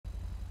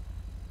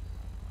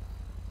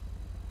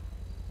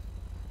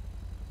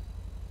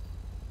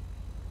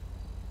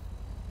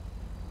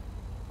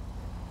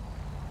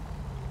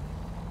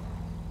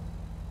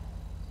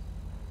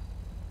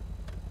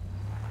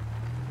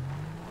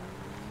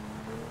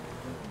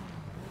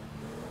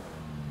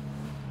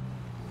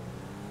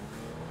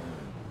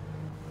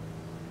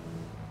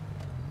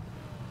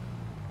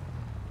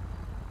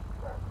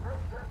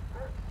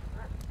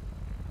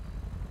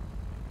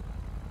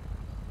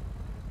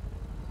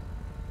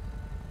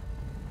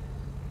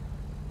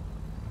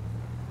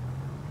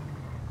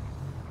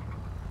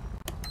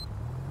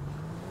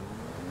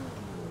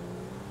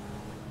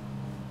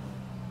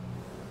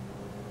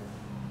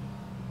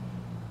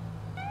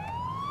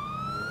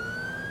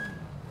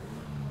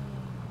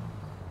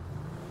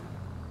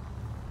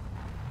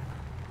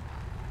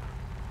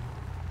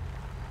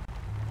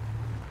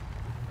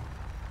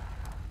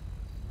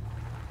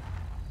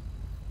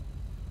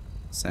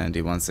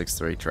Sandy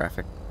 163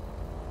 traffic.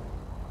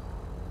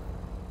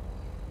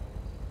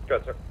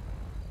 Good, sir.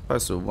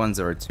 Postal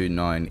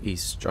 1029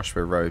 East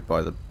Joshua Road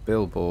by the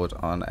billboard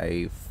on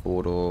a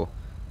four-door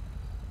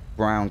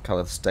brown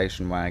coloured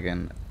station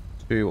wagon.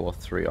 2 or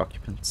 3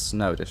 occupants.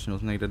 No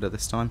additionals needed at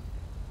this time.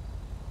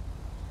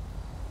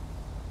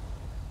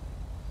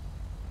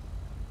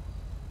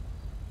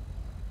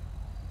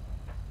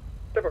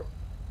 Super.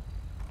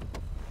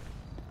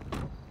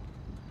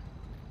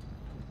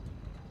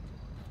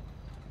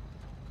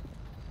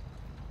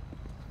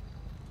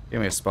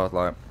 Give me a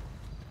spotlight.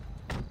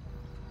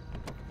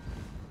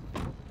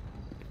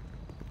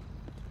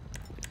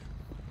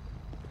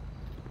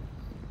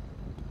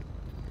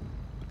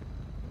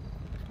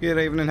 Good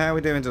evening, how are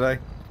we doing today?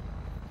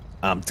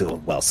 I'm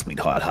doing well,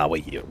 sweetheart. How are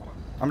you?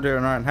 I'm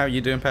doing alright. How are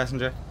you doing,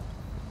 passenger?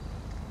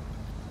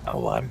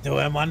 Oh, I'm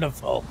doing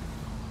wonderful.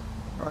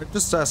 Alright,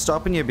 just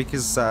stopping you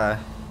because I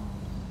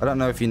don't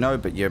know if you know,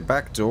 but your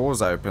back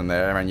door's open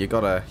there, and you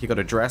got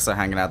a dresser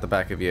hanging out the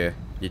back of your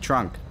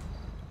trunk.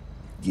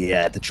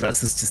 Yeah, the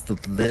dress is just a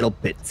little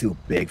bit too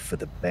big for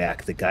the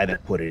back. The guy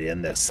that put it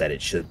in there said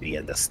it should be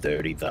in the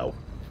sturdy, though.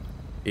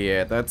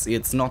 Yeah,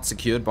 it's not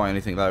secured by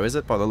anything though, is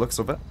it? By the looks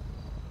of it.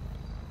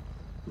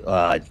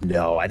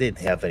 No, I didn't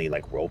have any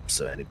like ropes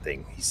or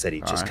anything. He said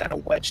he just kind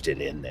of wedged it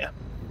in there.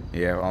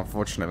 Yeah, well,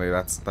 unfortunately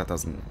that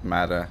doesn't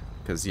matter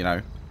because you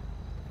know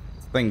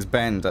things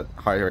bend at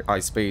high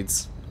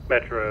speeds.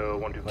 Metro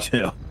 125. You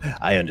know,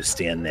 I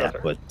understand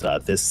that, but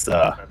this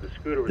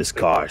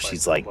car,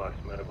 she's like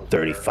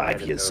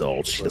 35 years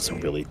old. She doesn't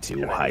really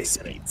do high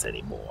speeds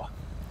anymore.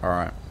 All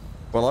right.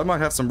 Well, I might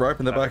have some rope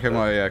in the back of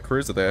my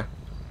cruiser there.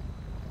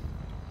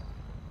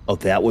 Oh,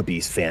 that would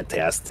be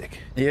fantastic.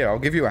 Yeah, I'll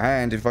give you a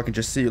hand if I can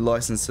just see your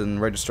license and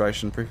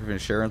registration, proof of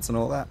insurance and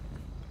all that.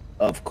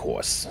 Of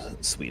course,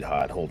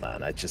 sweetheart. Hold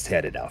on, I just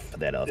had it out for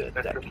that other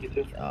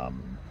deputy.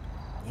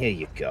 Here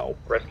you go.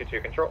 Rescue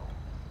 2 control.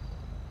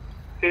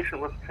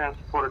 Patient was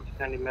transported to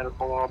Sandy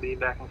Medical. I'll be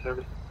back in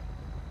service.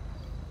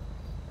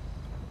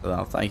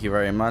 Well, thank you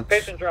very much.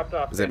 Patient dropped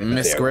off. Is it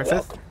Miss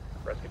Griffith? Welcome.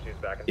 Rescue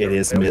 2's back in It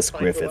service. is Miss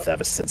Griffith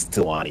ever since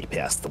Delani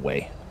passed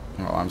away.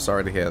 Oh, I'm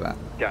sorry to hear that.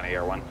 County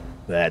Air 1.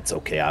 That's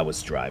okay, I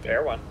was driving.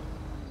 Air 1.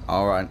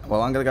 Alright,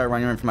 well I'm gonna go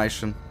run your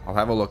information. I'll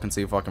have a look and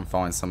see if I can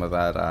find some of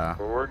that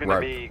we're gonna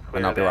rope, be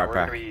and I'll be right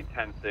back. We're gonna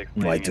be 10-6.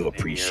 Well, I do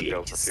appreciate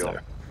you,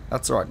 sir.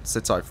 That's alright,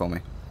 sit tight for me.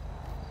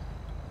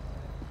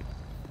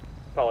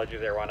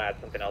 Apologies, Air 1. I had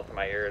something else in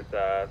my ears.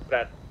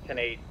 That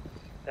 10-8,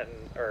 10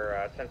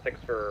 or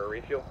 10-6 for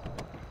refuel.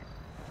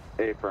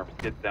 Hey, firm.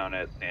 Get down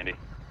at Sandy.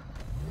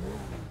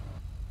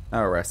 No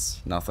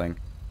arrests, nothing.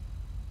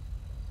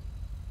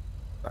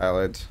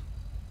 Valid.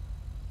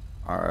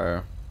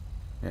 RO.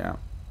 Yeah.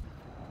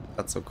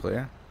 That's all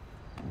clear.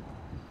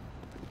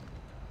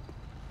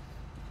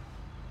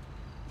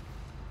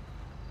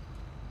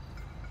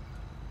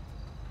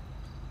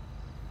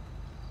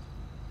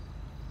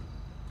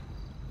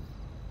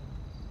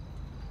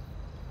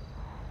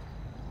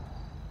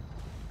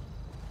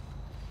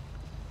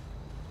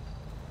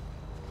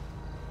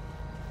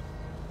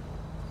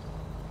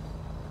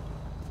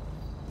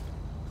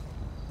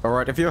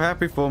 Alright, if you're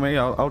happy for me,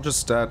 I'll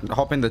just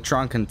hop in the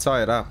trunk and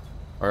tie it up.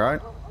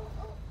 Alright?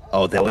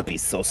 Oh, that would be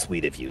so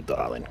sweet of you,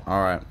 darling.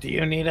 Alright. Do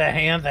you need a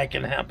hand that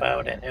can help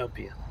out and help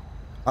you?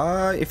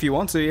 If you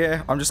want to,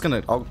 yeah. I'm just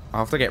gonna... I'll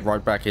have to get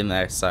right back in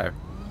there, so...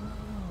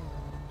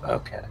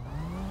 Okay.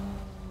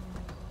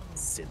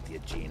 Cynthia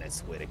Jean, I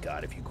swear to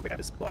God, if you grab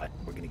his butt,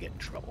 we're gonna get in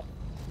trouble.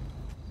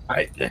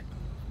 Why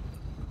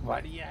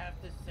do you have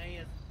to say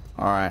it?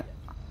 Alright.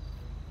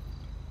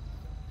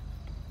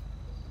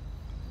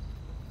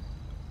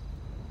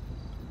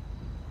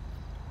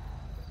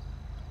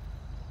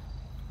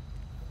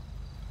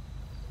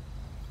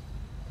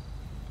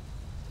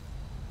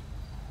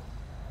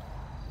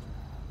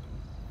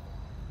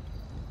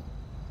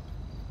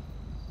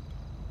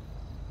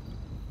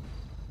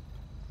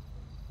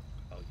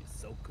 Oh, you're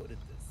so good at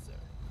this, sir.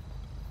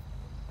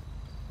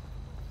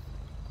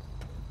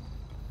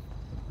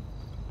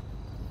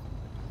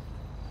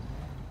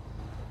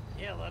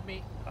 Yeah, let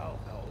me. Oh,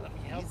 let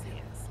me help you.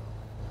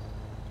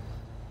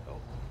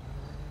 Oh.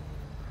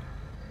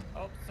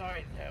 Oh,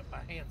 sorry, my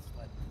hand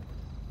slipped.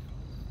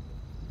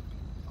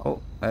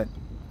 Oh,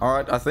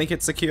 alright, I think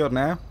it's secured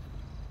now.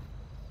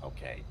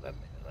 Okay, let me.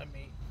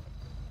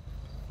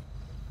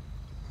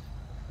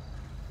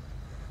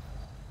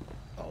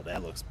 Oh,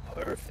 that looks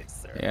perfect,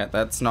 sir. Yeah,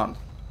 that's not...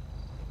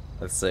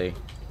 Let's see.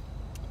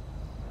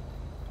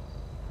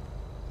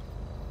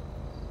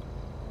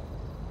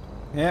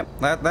 Yep,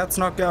 that's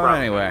not going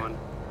anywhere.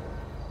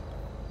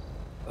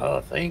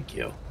 Oh, thank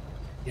you.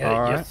 Yeah,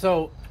 All you're right.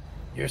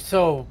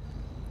 so,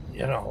 you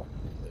know,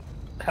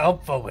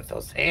 helpful with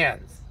those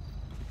hands.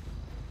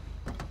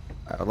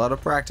 A lot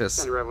of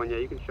practice. Rev 1, yeah,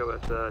 you can show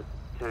us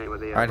 10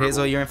 with the. Alright, here's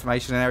all your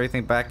information and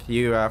everything back.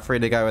 You are free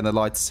to go when the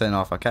lights turn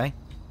off, okay?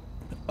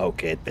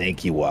 Okay,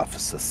 thank you,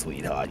 officer,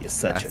 sweetheart. You're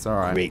such That's a all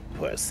right. great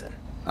person.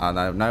 Oh,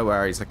 no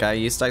worries, okay?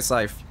 You stay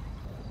safe.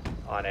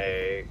 On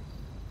a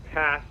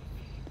past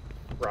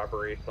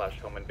robbery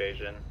 / home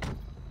invasion,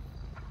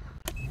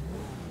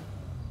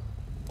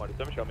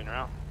 27, show me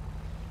around.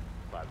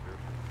 50.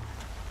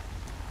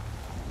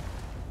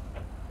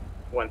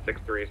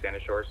 163 Sandy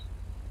Shores.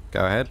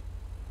 Go ahead.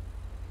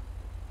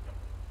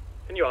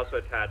 Can you also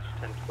attach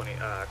 1020,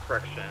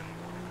 correction,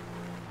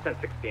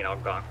 1016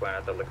 Algonquin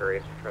at the liquor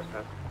race for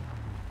trespass?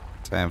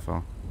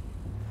 10-4.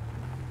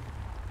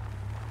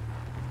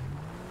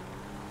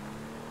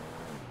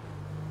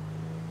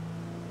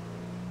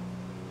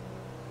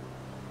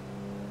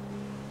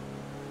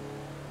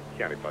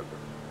 County 50.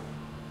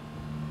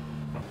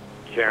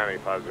 County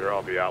 50,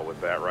 I'll be out with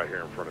that right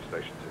here in front of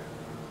Station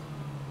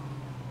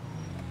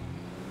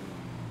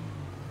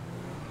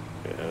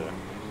 2.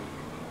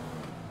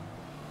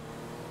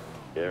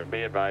 Yeah,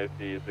 be advised,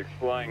 he's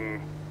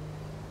exploring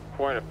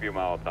quite a few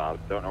Molotovs.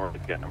 Don't know where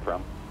he's getting them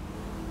from.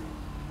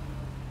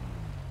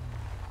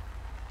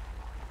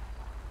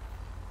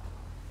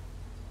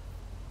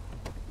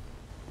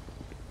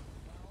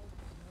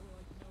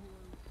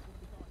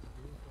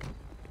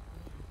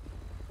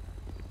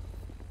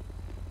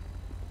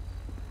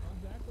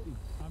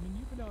 I mean,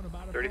 you've been knowing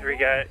about it. 33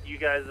 guy, you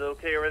guys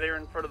okay over there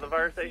in front of the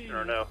fire station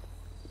or no?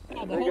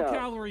 Oh, the whole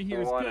cavalry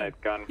here is One good.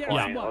 at gunpoint. Guess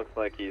what? Looks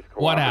like he's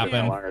What cooperating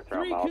happened? longer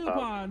term 3 Molotov.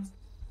 coupons.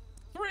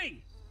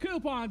 3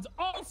 coupons,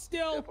 all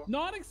still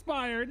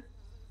non-expired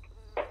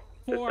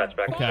for Dispatch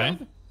back. 5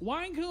 Okay.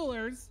 wine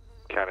coolers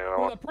County for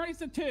 901. the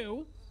price of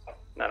 2.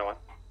 901.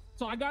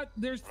 So I got,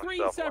 there's 3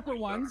 Myself, separate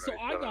ones, so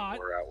I 197. got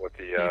We're out with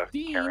the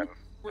 15 Karen,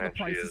 for the and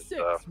she price of is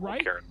 6,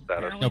 right? Karen status.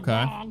 Apparently Okay.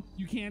 wrong.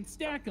 You can't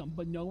stack them,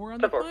 but nowhere on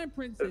the Step fine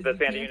print Is says the you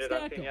Sandy can't unit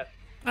stack unseen them. yet?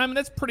 I mean,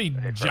 that's pretty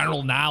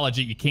general knowledge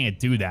that you can't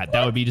do that.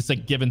 That would be just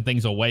like giving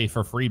things away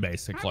for free, Haven't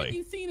basically.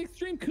 you seen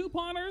extreme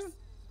couponers?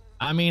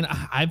 I mean,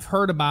 I've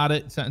heard about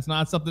it. It's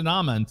not something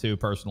I'm into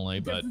personally,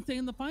 It but doesn't say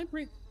in the fine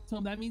print,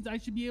 so that means I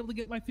should be able to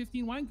get my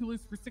 15 wine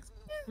coolers for 6.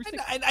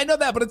 I know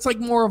that, but it's like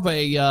more of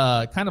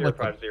a kind of like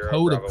a 050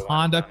 code of Bravo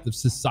conduct 1. of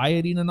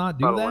society to not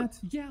do Bravo 1. that.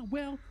 Yeah,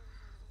 well,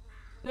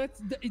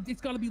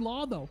 it's got to be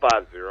law though.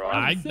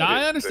 50.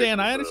 I understand.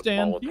 I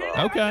understand.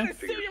 Yeah, Okay. I'm gonna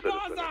sue your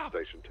boss off.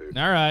 Station 2.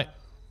 All right.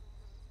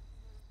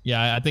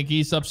 Yeah, I think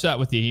he's upset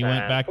with you. He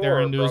went back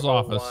there into his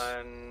office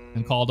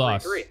and called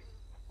us.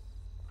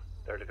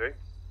 33.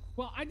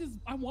 Well,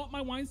 I want my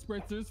wine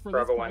spritzers for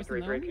Bravo this price,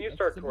 and 133. I Can you don't-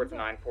 start that's towards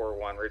simple.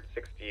 941 Route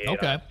 68?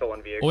 Okay.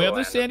 Stolen vehicle. Well, we have the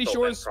and Sandy assault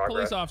in Shores progress.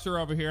 police officer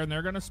over here, and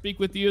they're going to speak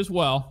with you as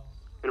well.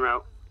 En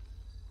route.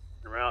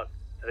 En route,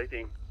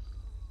 18.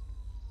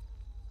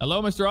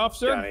 Hello, Mr.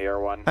 Officer. County Air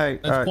 1. Hey,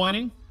 That's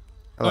pointing.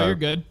 hello. Oh, you're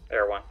good.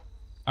 Air 1.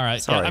 All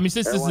right. Sorry. Yeah, I mean,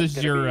 since this Everyone's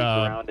is gonna be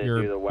grounded due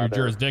to the your weather.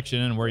 jurisdiction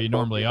and where you Both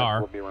normally units are,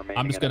 will be remaining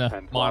I'm just in a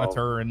going to 10-12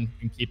 monitor and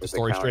keep the with the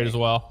story straight county. as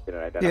well. Get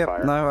an Yep,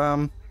 identifier.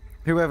 no,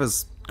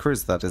 whoever's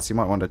cruise that is, you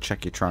might want to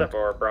check your trunk. Step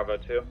or Bravo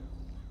 2.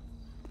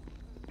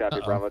 Copy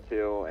Uh-oh. Bravo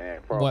 2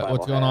 and 405 What's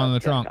will going on in the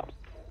have trunk?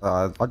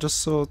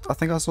 check-ups. I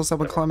think I saw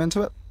someone climb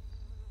into it.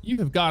 You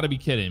have got to be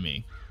kidding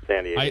me.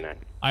 Sandy 89.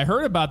 I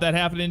heard about that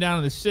happening down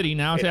in the city.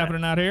 Now it's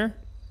happening out here?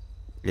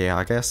 Yeah,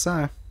 I guess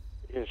so.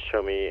 You can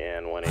show me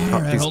and 180.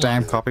 All right, These hold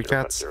damn on.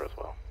 copycats. As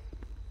well.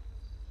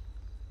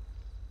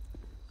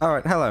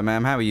 Alright, hello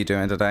ma'am, how are you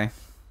doing today?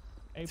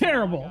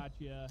 Terrible.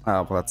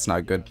 Oh, well, that's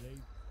no good.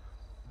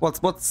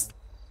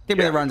 Give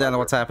me a rundown of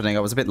what's happening. I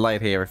was a bit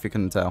late here, if you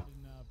couldn't tell.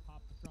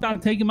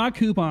 Stop taking my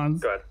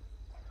coupons. Go ahead.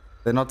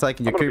 They're not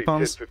taking your I'm gonna be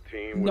coupons?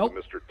 1015 with Nope.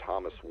 Mr.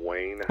 Thomas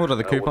Wayne. What are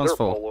the Was coupons there a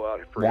for? polo out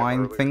for him Wine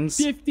earlier? things?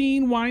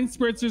 15 wine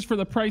spritzers for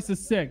the price of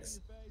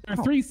 6. There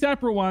are 3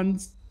 separate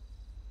ones.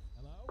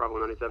 Bravo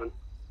 97.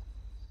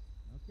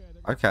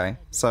 Okay,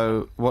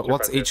 so what's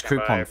Supervisor, each stand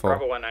by. coupon for?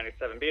 Bravo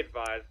 197. Be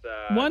advised.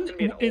 One it's gonna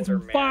be an is older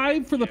man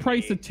 5 for the in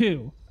price the, of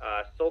 2.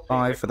 Sultan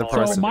 5 for the collar.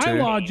 price So of my 2.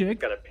 logic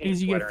Got a pink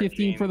is you sweater get and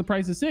 15 for jeans. the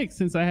price of 6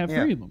 since I have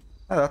Yeah. 3 of them.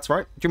 Oh, that's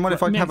right. Do you mind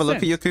if I Makes have a look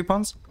sense. at your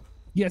coupons?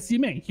 Yes, you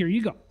may. Here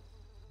you go.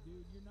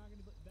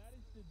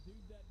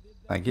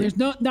 Thank you. There's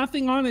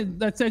nothing on it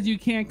that says you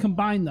can't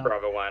combine them.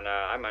 Bravo 1.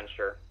 I'm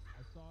unsure.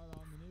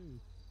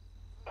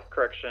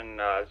 Correction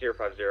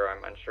 050.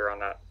 I'm unsure on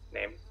that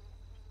name.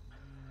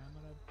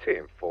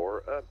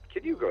 10-4.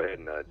 Can you go ahead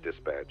and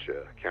dispatch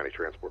county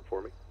transport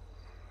for me?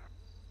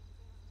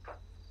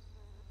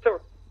 So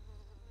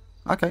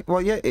Okay,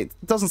 well, yeah, it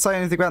doesn't say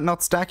anything about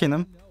not stacking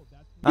them.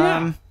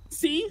 Yeah.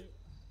 See?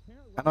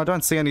 And I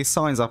don't see any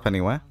signs up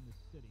anywhere.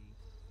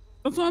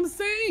 That's what I'm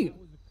saying.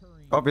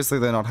 Obviously,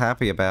 they're not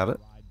happy about it.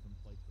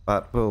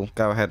 But we'll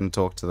go ahead and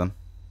talk to them.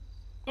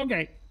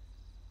 Okay.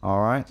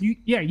 Alright? You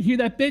hear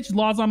that, bitch?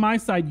 Law's on my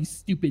side, you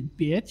stupid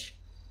bitch.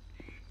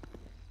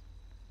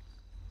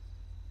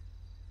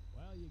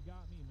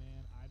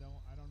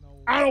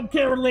 I don't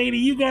care, lady.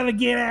 You gotta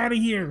get out of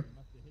here.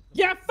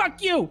 Yeah,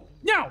 fuck you.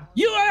 No,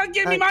 you gotta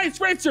give me my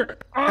spritzer.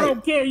 I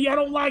don't care. I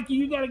don't like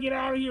you. You gotta get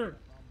out of here.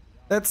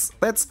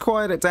 Let's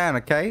quiet it down,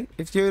 okay?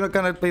 If you're not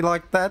gonna be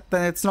like that,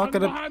 then it's not I'm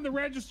gonna... behind the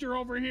register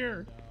over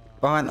here.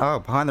 Behind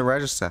the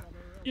register.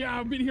 Yeah,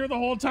 I've been here the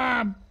whole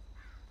time.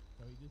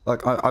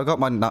 Look, I got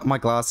my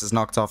glasses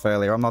knocked off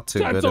earlier. I'm not too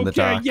That's good in the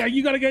okay. dark. Yeah,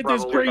 you gotta get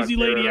this crazy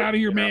lady out of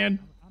here, man.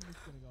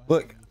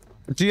 Look,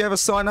 do you have a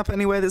sign up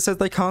anywhere that says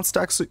they can't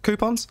stack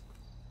coupons?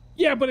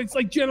 Yeah, but it's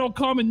like general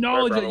common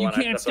knowledge that you Bravo one,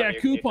 I can't stepped on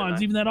stack you,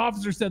 coupons. 829. Even that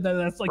officer said that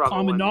that's like Bravo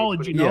common one,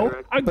 knowledge, you 822, know?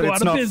 correct? I'd But go it's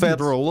out of not business.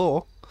 federal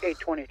law.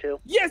 822.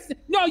 Yes,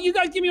 no, you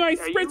guys give me my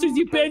spritzers,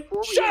 you bitch.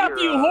 Shut up,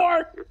 you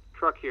whore. Your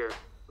truck here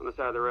on the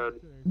side of the road.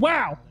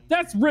 Wow,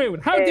 that's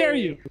rude. How dare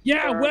you?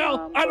 Yeah,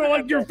 well, I don't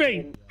like your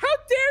face. How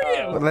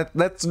dare you?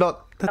 Let's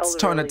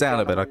tone it down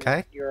a bit,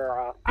 okay?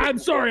 I'm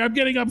sorry, I'm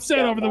getting upset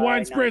over the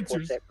wine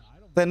spritzers.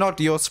 They're not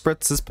your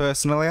spritzers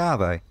personally, are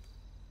they?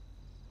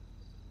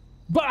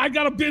 But I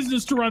got a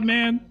business to run,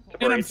 man.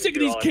 And I'm sick of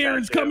these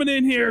Karens coming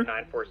in here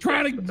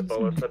trying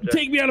to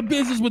take me out of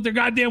business with their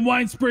goddamn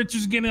wine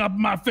spritzers getting up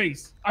in my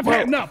face. I've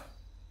had enough.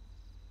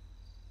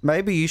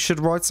 Maybe you should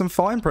write some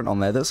fine print on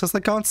there that says they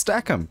can't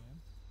stack them.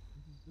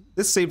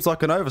 This seems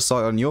like an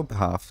oversight on your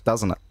behalf,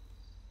 doesn't it?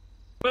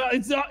 Well,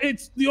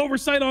 it's the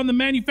oversight on the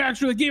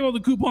manufacturer that gave all the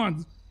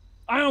coupons.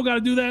 I don't got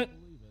to do that.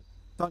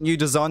 Don't you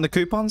design the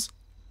coupons?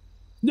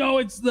 No,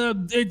 it's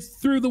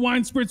through the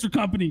wine spritzer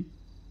company.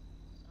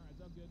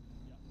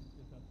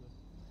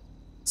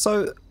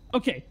 So,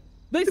 okay,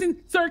 listen,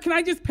 sir, can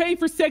I just pay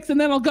for 6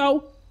 and then I'll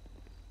go?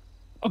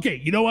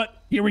 Okay, you know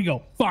what? Here we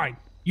go. Fine.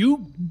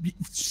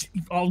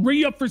 I'll ring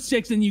you up for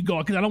 6 and you go,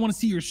 because I don't want to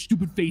see your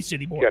stupid face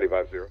anymore. Caddy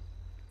 50.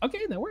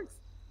 Okay, that works.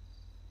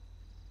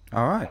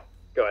 all right.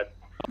 Go ahead.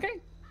 Okay.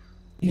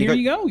 Here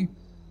you go.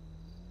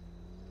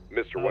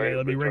 Mr. Okay, Wayne,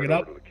 let me ring it return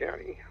up. over to the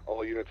county.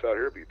 All units out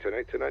here be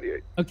 10-8,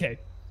 1098. Okay,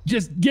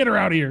 just get her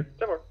out of here.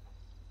 10-4.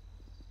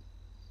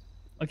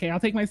 Okay, I'll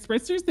take my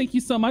spritzers. Thank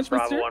you so much,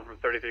 Bravo mister. 1 from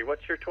 33.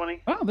 What's your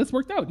 20? Oh, this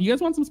worked out. You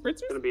guys want some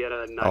spritzers? Gonna be at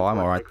a 9. Oh, I'm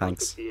alright,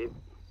 thanks.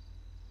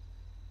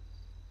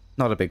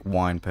 Not a big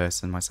wine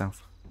person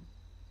myself.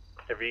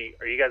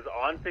 Are you guys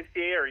on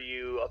 68 or are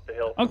you up the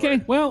hill?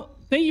 Okay, well,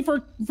 thank you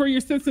for your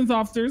assistance,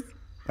 officers.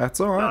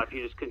 That's all right. If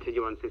you just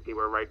continue on 60,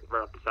 we're right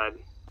off the side.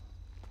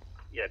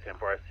 Yeah,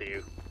 10-4, I see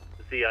you.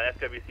 See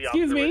FWC Excuse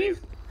officer me? with you.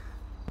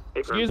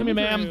 Excuse me,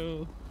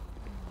 ma'am.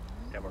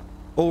 10-4.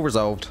 All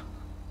resolved.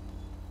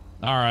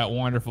 All right,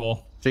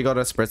 wonderful. She got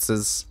her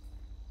spritzers.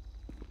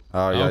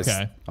 Oh, yes.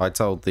 Okay. I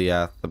told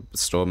the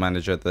store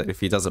manager that if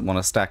he doesn't want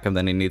to stack them,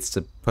 then he needs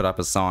to put up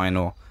a sign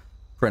or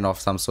print off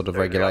some sort of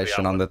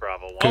regulation on the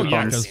Oh,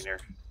 yeah, coupons.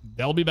 because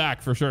they'll be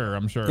back for sure,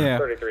 I'm sure. Yeah,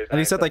 33 is and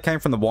he nice, said they came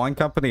from the wine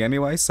company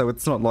anyway, so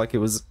it's not like it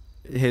was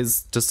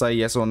his to say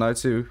yes or no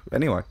to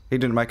anyway. He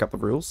didn't make up the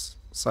rules,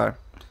 so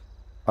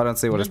I don't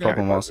see what his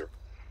problem was.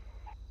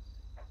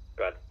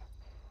 Go ahead.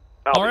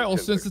 All right, well,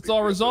 since it's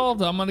all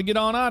resolved, I'm going to get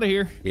on out of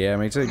here. Yeah,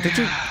 me too.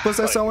 Was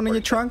there someone in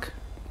your trunk?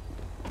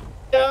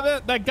 Yeah,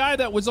 that guy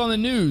that was on the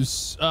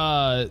news,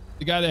 the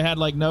guy that had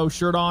like no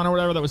shirt on or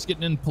whatever, that was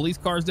getting in police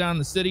cars down in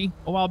the city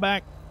a while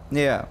back.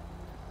 Yeah.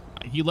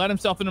 He let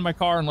himself into my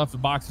car and left a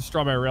box of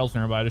strawberry rails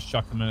nearby. I just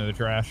chucked them into the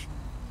trash.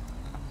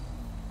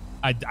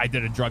 I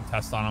did a drug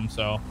test on him,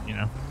 so, you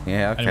know.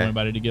 Yeah, okay. I didn't want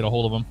anybody to get a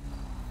hold of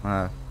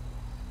him.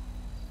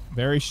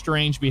 Very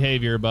strange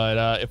behavior,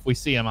 but if we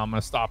see him, I'm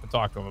going to stop and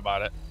talk to him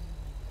about it.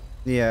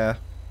 Yeah.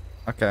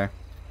 Okay.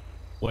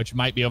 Which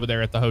might be over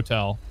there at the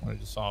hotel. What I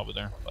just saw over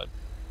there. But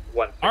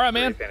All right,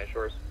 man.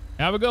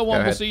 Have a good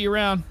one. We'll see you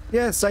around.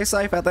 Yeah, stay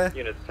safe out there.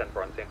 Units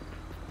 10-4 on scene.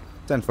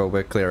 10-4,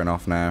 we're clearing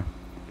off now.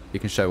 You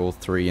can show all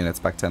 3 units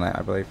back 10-8,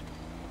 I believe.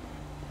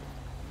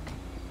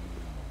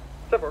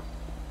 10-4.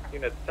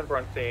 Units 10-4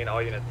 on scene.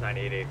 All units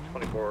 988,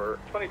 24,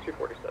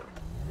 2247.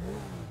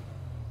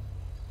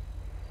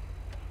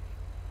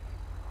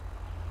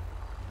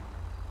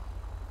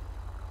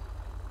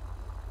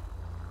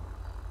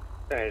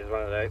 I just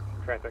wanted that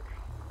traffic.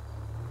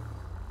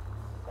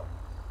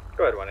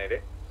 Go ahead,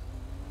 180.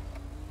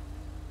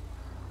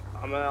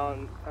 I'm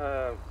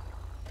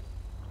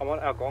on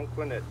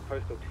Algonquin at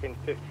postal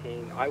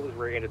 1015. I was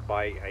rear-ended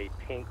by a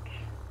pink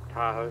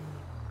Tahoe.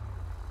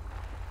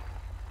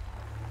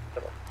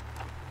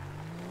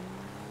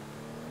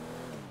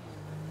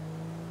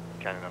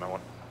 County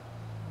 901.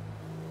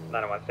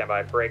 901,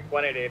 standby. Break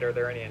 188. Are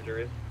there any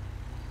injuries?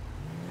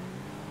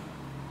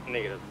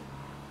 Negative.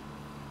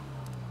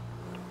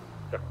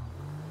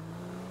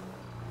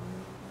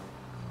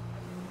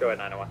 Go ahead,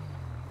 901.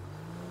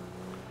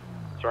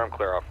 Sir, I'm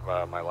clear off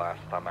my last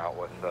time out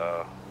with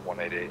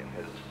 188 and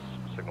his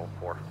signal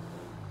 4.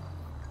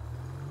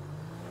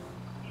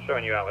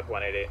 Showing you out with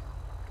 188.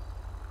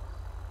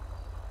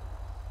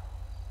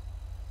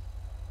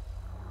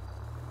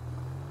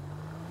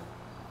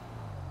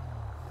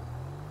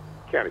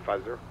 County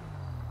 50.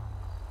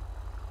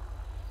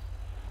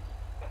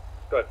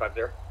 Go ahead,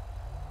 50.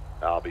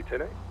 I'll be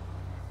 10-8.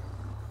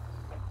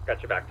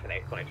 Got you back 10-8,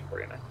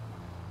 2249.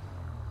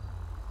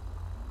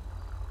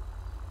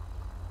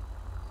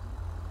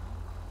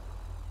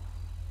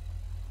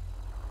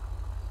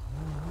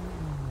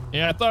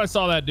 Yeah, I thought I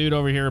saw that dude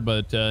over here,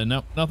 but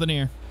nope, nothing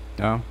here.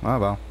 Oh, oh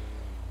well.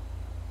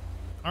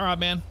 All right,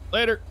 man.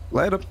 Later.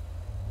 Later.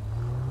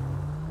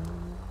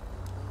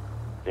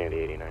 Sandy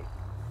 89.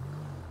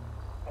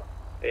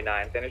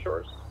 89, Sandy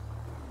Shores.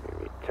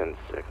 Maybe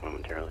 10-6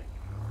 momentarily.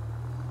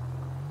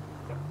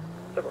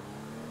 10-4.